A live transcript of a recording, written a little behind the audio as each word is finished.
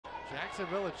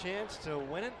Jacksonville a chance to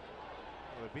win it.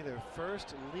 It would be their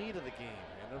first lead of the game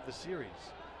and of the series.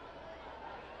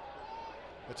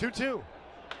 The 2-2.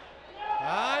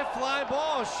 High fly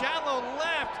ball, shallow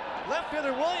left. Left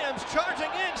fielder Williams charging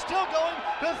in, still going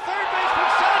to third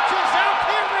baseman Sanchez out,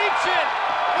 can't reach it.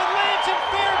 It lands in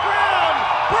fair ground.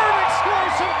 Burdick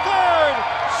scores from third.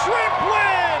 Shrimp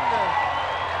win.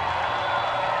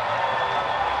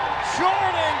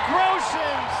 Jordan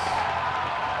Groshans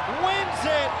wins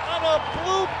it on a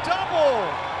bloop double.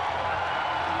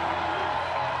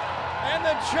 And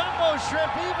the Jumbo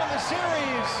Shrimp even the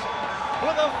series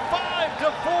with a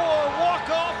 5-4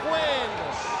 walk-off win.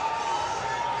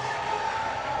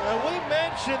 And we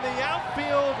mentioned the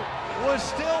outfield was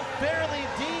still fairly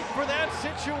deep for that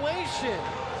situation.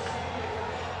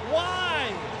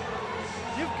 Why?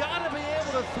 You've got to be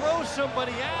able to throw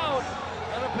somebody out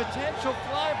on a potential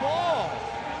fly ball.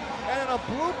 And a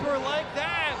blooper like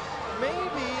that,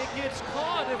 maybe it gets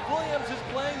caught if Williams is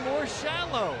playing more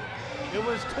shallow. It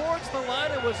was towards the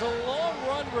line, it was a long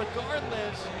run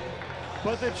regardless,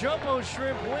 but the Jumbo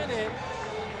Shrimp win it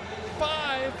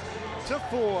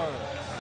 5-4.